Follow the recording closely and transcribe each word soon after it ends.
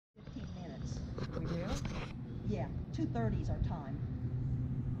Yeah, 2:30 is our time.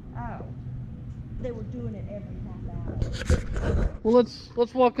 Oh. They were doing it every half hour. Well,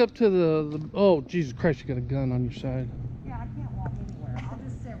 let's walk up to the oh, Jesus Christ, you got a gun on your side. Yeah, I can't walk anywhere. I'll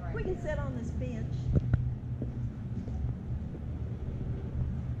just sit right We here. can sit on this bench.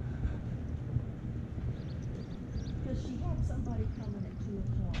 Because she had somebody coming at 2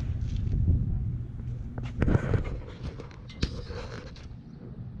 o'clock.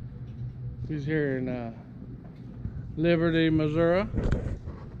 He's here in Liberty, Missouri.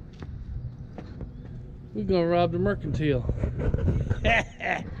 We're gonna rob the Mercantile.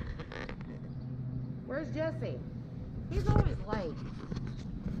 Where's Jesse? He's always late.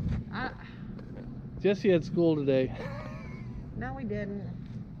 Jesse had school today. No, he didn't.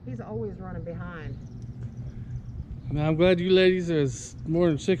 He's always running behind. Now, I'm glad you ladies are more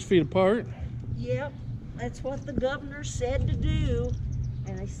than 6 feet apart. Yep, that's what the governor said to do.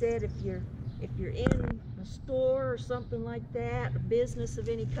 And they said if you're in a store or something like that, a business of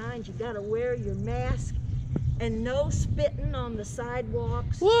any kind, you gotta wear your mask and no spitting on the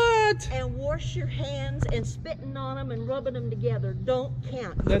sidewalks. What? And wash your hands, and spitting on them and rubbing them together don't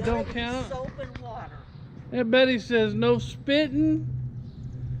count. You That gotta don't use count? soap and water. And Betty says no spitting,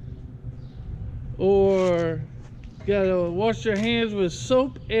 or gotta wash your hands with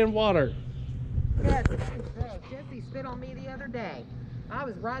soap and water. Yes, Jesse spit on me the other day. I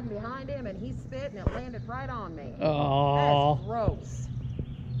was riding behind him and he spit and it landed right on me. Oh, That's gross.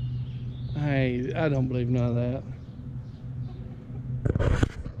 I don't believe none of that.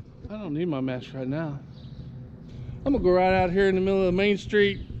 I don't need my mask right now. I'm gonna go right out here in the middle of Main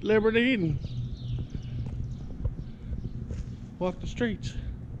Street, Liberty, and walk the streets.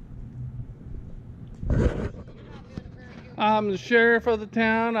 I'm the sheriff of the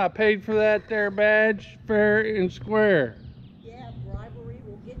town. I paid for that there badge fair and square. Yeah, bribery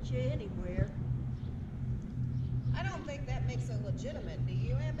will get you anywhere. I don't think that makes it legitimate, do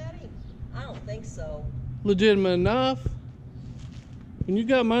you, Aunt Betty? I don't think so. Legitimate enough. When you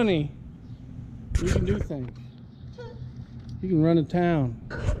got money, you can do things. You can run a town.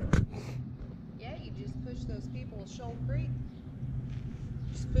 Yeah, you just pushed those people at Shoal Creek.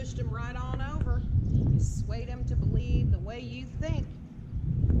 Just pushed them right on over. You swayed them to believe the way you think.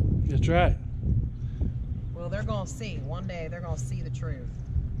 That's right. Well, they're gonna see. One day they're gonna see the truth.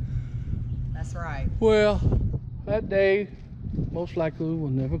 That's right. Well, that day most likely will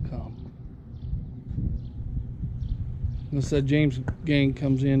never come. Unless that James gang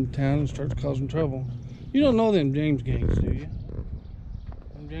comes in town and starts causing trouble. You don't know them James gangs, do you?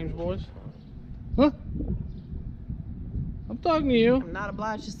 Them James boys? Huh? I'm talking to you. I'm not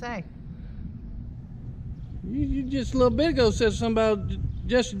obliged to say. You just a little bit ago said something about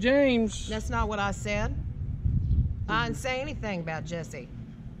Jesse James. That's not what I said. I didn't say anything about Jesse.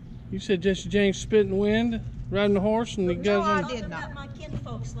 You said Jesse James spit in the wind, riding the horse, and he No, goes I on. did not. About my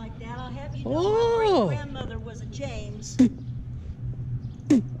kinfolks like that. I'll have you know Oh. my great-grandmother was a James.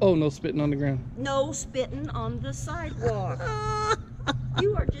 Oh, no spitting on the ground. No spitting on the sidewalk.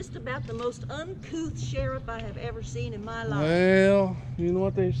 You are just about the most uncouth sheriff I have ever seen in my life. Well, you know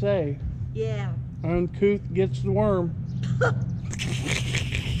what they say. Yeah. Uncouth gets the worm.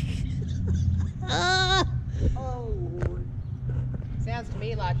 Oh, Lord. Sounds to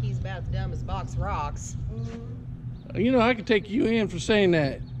me like he's about as dumb as box rocks. You know, I could take you in for saying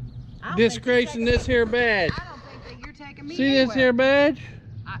that. I don't Disgracing this here badge. I don't think that you're taking me See anywhere. this here badge?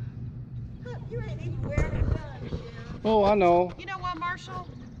 You ain't even wearing a gun, Sheriff. Oh, I know. You know what, Marshall?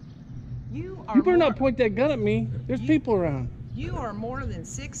 You are You better more, not point that gun at me. There's people around. You are more than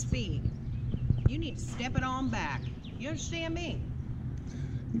 6 feet. You need to step it on back. You understand me?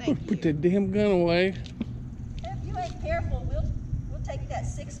 Thank Put you. that damn gun away. If you ain't careful, we'll take that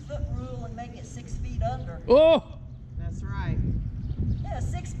 6-foot rule and make it 6 feet under. Oh! That's right. Yeah,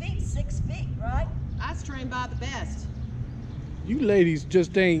 6 feet, 6 feet, right? I was trained by the best. You ladies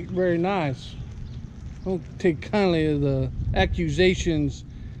just ain't very nice. Don't take kindly of the accusations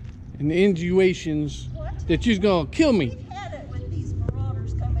and the insinuations that you's gonna kill me. We've had it with these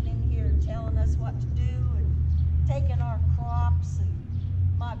marauders coming in here and telling us what to do and taking our crops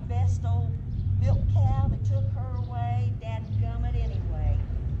and my best old milk cow. They took her away. Dadgummit anyway.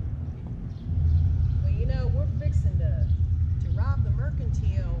 Well, you know, we're fixing to rob the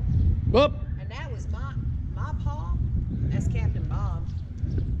Mercantile. Well, And that was my paw. That's Captain Bob.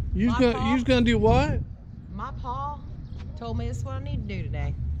 you's My gonna do what? My paw told me this is what I need to do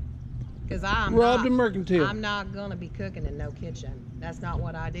today. Because I'm Rob the Mercantile. I'm not going to be cooking in no kitchen. That's not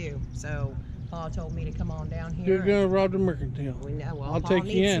what I do. So, Pa told me to come on down here. You're gonna rob the Mercantile. We know, well, I'll Pa take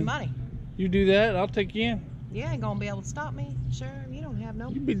needs you in. some money. You do that, I'll take you in. You ain't going to be able to stop me. Sure, you don't have no...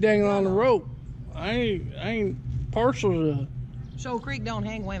 You be dangling on the rope. I ain't partial to. Shoal Creek don't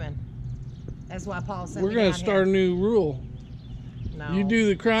hang women. That's why Paul sent We're me gonna down start a here. new rule. No. You do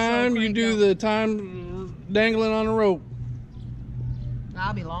the crime, Shoal you Creek do don't. the time dangling on a rope.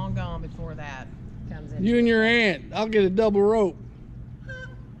 I'll be long gone before that comes in. You and your aunt, I'll get a double rope.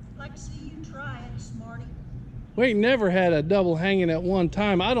 Like to see you try it, smarty. We ain't never had a double hanging at one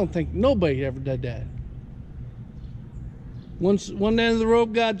time. I don't think nobody ever did that. One end of the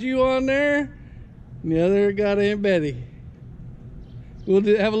rope got you on there, and the other got Aunt Betty. We'll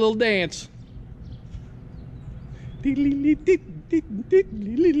have a little dance.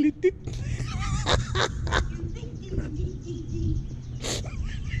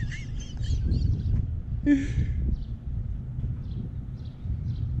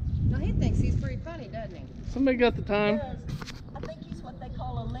 Now he thinks he's pretty funny, doesn't he? Somebody got the time? He does. I think he's what they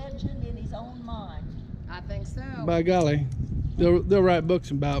call a legend in his own mind. I think so. By golly, they'll write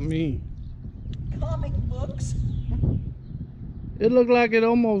books about me. Comic books. It looked like it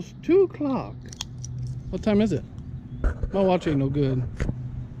almost 2 o'clock. What time is it? My watch ain't no good.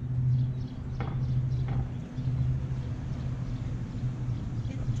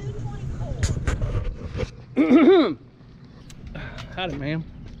 It's 2:24. Howdy, ma'am.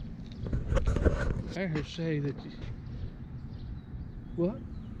 I heard her say that you... What?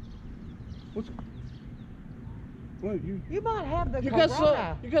 What's... What, You might have the you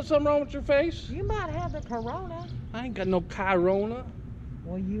corona. got something wrong with your face? You might have the corona. I ain't got no corona.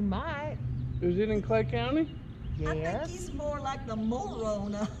 Well, you might. Is it in Clay County? Yes. I think he's more like the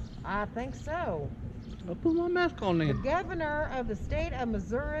Morona. I think so. I'll put my mask on The then. governor of the state of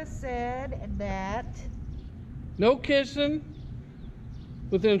Missouri said that No kissing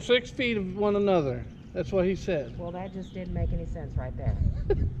within 6 feet of one another. That's what he said. well, that just didn't make any sense right there.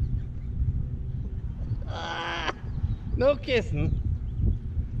 No kissing.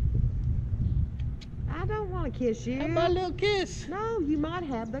 I don't want to kiss you. How about a little kiss? No, you might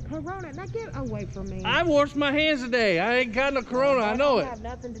have the corona. Now get away from me. I washed my hands today. I ain't got no corona. I know That it. have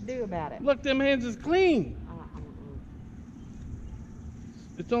nothing to do about it. Look, them hands is clean. Uh-uh.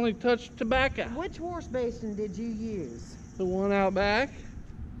 It's only touched tobacco. Which horse basin did you use? The one out back.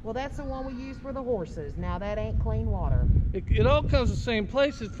 Well, that's the one we use for the horses. Now that ain't clean water. It all comes the same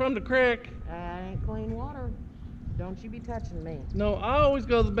place. It's from the creek. That ain't clean water. Don't you be touching me. No, I always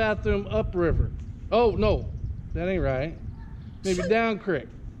go to the bathroom upriver. Oh, no. That ain't right. Maybe down creek.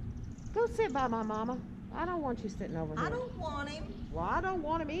 Go sit by my mama. I don't want you sitting over here. I don't want him. Well, I don't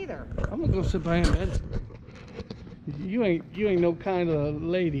want him either. I'm gonna go sit by Aunt Betty. You ain't no kind of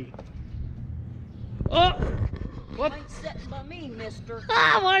lady. Oh! What? You ain't sitting by me, mister.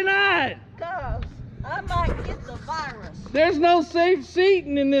 Ah, why not? Cause I might get the virus. There's no safe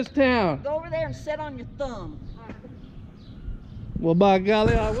seating in this town. Go over there and sit on your thumb. Well, by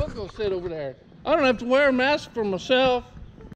golly, I will go sit over there. I don't have to wear a mask for myself.